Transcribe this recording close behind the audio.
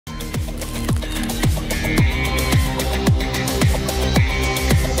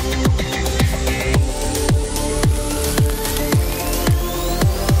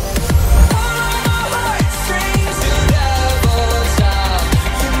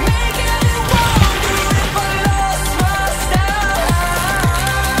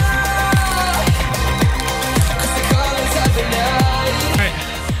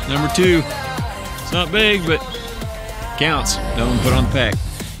2. It's not big, but counts. Don't put on the pack.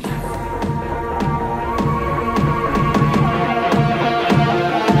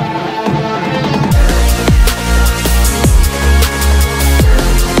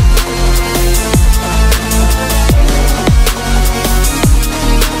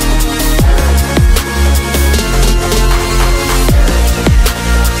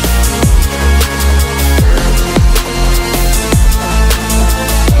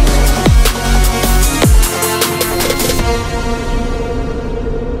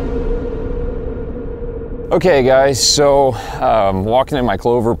 Okay guys, so walking in my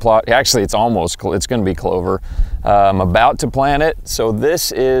clover plot. Actually, it's gonna be clover. I'm about to plant it. So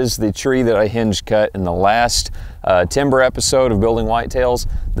this is the tree that I hinge cut in the last timber episode of Building Whitetails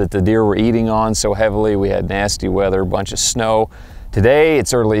that the deer were eating on so heavily. We had nasty weather, a bunch of snow. Today,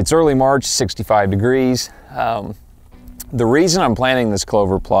 it's early March, 65 degrees. The reason I'm planting this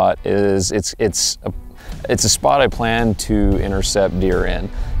clover plot is it's a spot I plan to intercept deer in.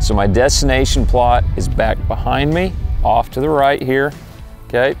 So my destination plot is back behind me, off to the right here,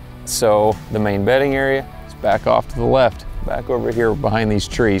 okay? So the main bedding area is back off to the left, back over here behind these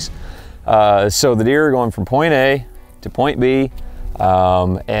trees. So the deer are going from point A to point B,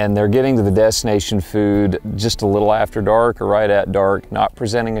 and they're getting to the destination food just a little after dark or right at dark, not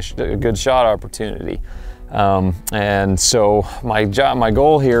presenting a good shot opportunity. And so my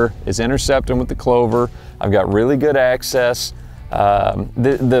goal here is intercept them with the clover. I've got really good access.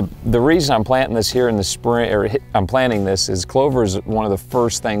 The reason I'm planting this here in the spring, or I'm planting this, is clover is one of the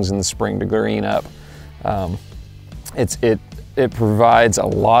first things in the spring to green up. It provides a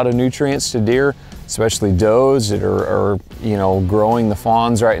lot of nutrients to deer, especially does that are growing the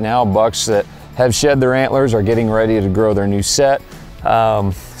fawns right now. Bucks that have shed their antlers are getting ready to grow their new set.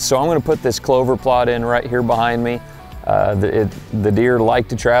 So I'm going to put this clover plot in right here behind me. The deer like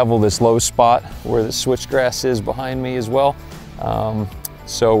to travel this low spot where the switchgrass is behind me as well.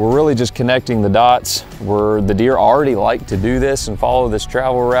 So we're really just connecting the dots where the deer already like to do this and follow this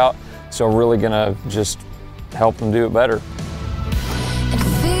travel route. So I'm really going to just help them do it better. And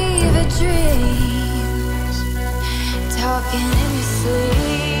fever dreams, talking in your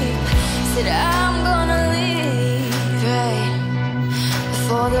sleep, said I'm gonna leave right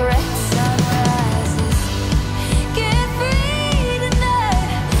before the red sun rises. Get free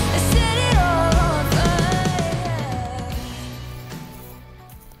tonight, set it all on fire.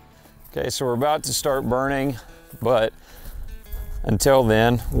 Okay, so we're about to start burning, but until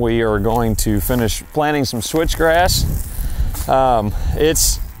then, we are going to finish planting some switchgrass.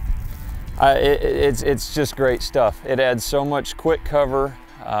 It's just great stuff. It adds so much quick cover,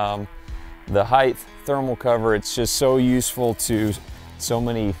 the height, thermal cover. It's just so useful to so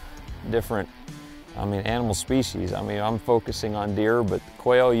many different, animal species. I'm focusing on deer, but the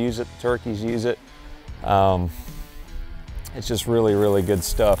quail use it, the turkeys use it. It's just really, really good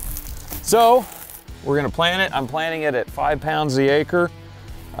stuff. So we're gonna plant it. I'm planting it at 5 pounds the acre.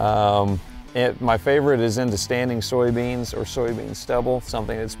 My favorite is into standing soybeans or soybean stubble,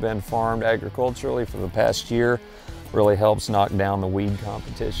 something that's been farmed agriculturally for the past year. Really helps knock down the weed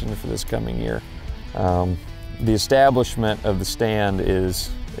competition for this coming year. The establishment of the stand is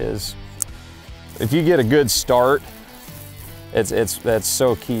if you get a good start, that's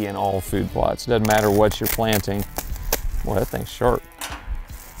so key in all food plots. Doesn't matter what you're planting. Boy, that thing's sharp.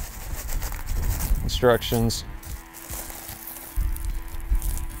 Instructions.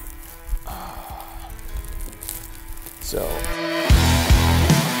 So.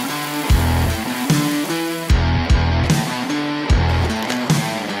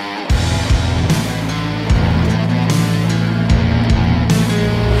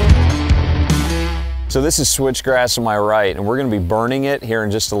 So this is switchgrass on my right, and we're going to be burning it here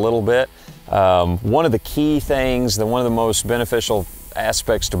in just a little bit. One of the key things, one of the most beneficial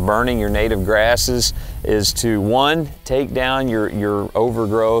aspects to burning your native grasses is to, one, take down your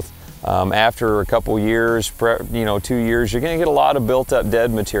overgrowth. After a couple years, 2 years, you're going to get a lot of built up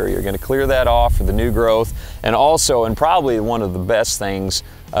dead material. You're going to clear that off for the new growth. And also, and probably one of the best things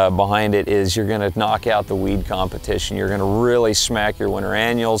behind it, is you're going to knock out the weed competition. You're going to really smack your winter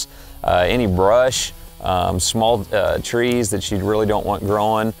annuals, any brush, small trees that you really don't want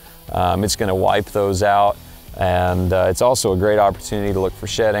growing. It's going to wipe those out. And it's also a great opportunity to look for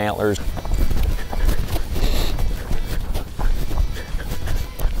shed antlers.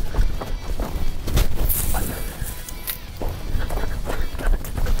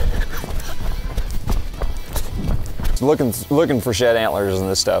 Looking for shed antlers and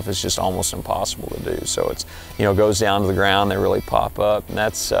this stuff is just almost impossible to do. So it's, goes down to the ground, they really pop up, and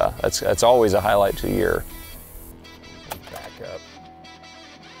that's always a highlight to the year. Back up.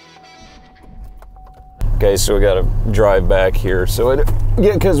 Okay, so we got to drive back here. So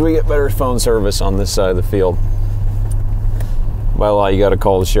because we get better phone service on this side of the field. By law, you got to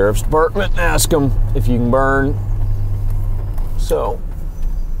call the sheriff's department and ask them if you can burn. So,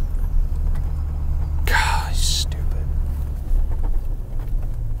 gosh, stupid.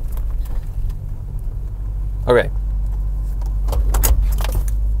 Okay.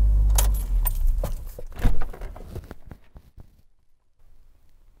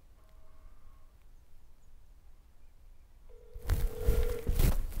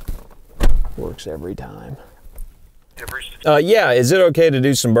 Works every time. Yeah, is it okay to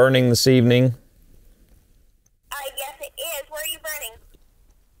do some burning this evening? Yes, it is. Where are you burning?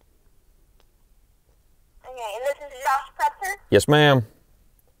 Okay, and this is Josh Pretzer? Yes, ma'am.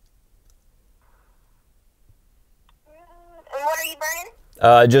 And what are you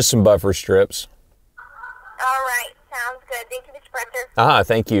burning? Just some buffer strips. All right, sounds good. Thank you, Mr. Pretzer.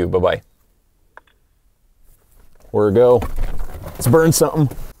 Thank you. Bye-bye. Where to go? Let's burn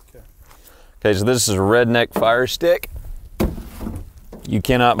something. Okay, so this is a redneck fire stick. You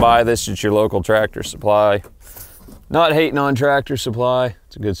cannot buy this at your local Tractor Supply. Not hating on Tractor Supply.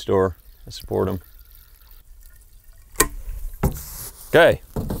 It's a good store. I support them. Okay.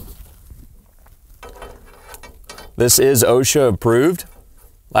 This is OSHA approved.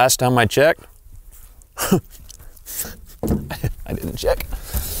 Last time I checked. I didn't check.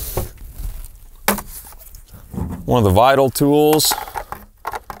 One of the vital tools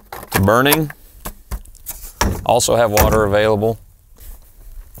to burning. Also have water available.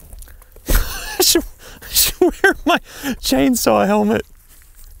 I should wear my chainsaw helmet.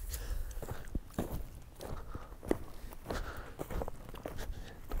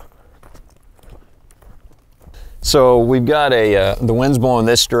 So we've got the wind's blowing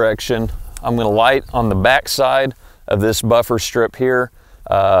this direction. I'm going to light on the back side of this buffer strip here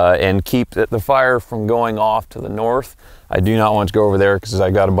and keep the fire from going off to the north. I do not want to go over there because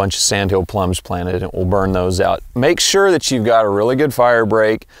I got a bunch of sandhill plums planted and we'll burn those out. Make sure that you've got a really good fire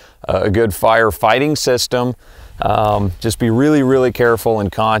break, a good fire fighting system. Just be really, really careful and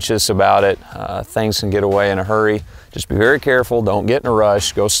conscious about it. Things can get away in a hurry. Just be very careful. Don't get in a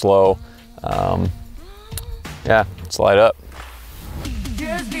rush. Go slow. Yeah, let's light up.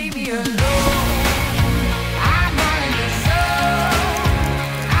 Just leave me alone. I'm running the show.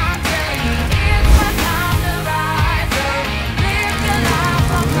 I'm telling you, it's my time to rise up. Live the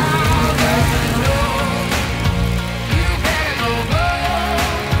life I'm proud of. You better go home.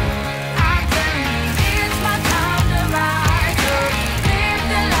 I'm telling you, it's my time to rise up. Live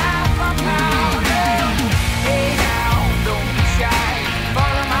the life I'm proud of. Hey now, don't be shy.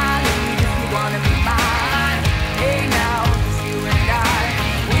 Follow my lead if you wanna be mine. Hey now, it's you and I.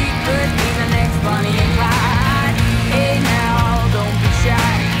 We could be the next Bonnie and Clyde. Hey now, don't be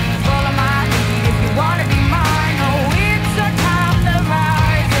shy. Follow my lead if you wanna be mine. Oh, it's our time to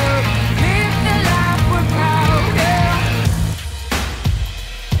rise up. Live the life we're proud of.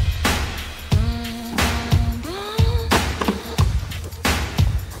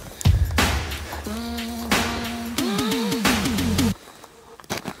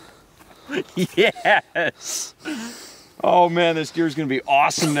 Yes! Oh man, this deer's gonna be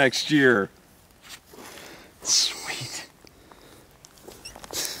awesome next year. Sweet.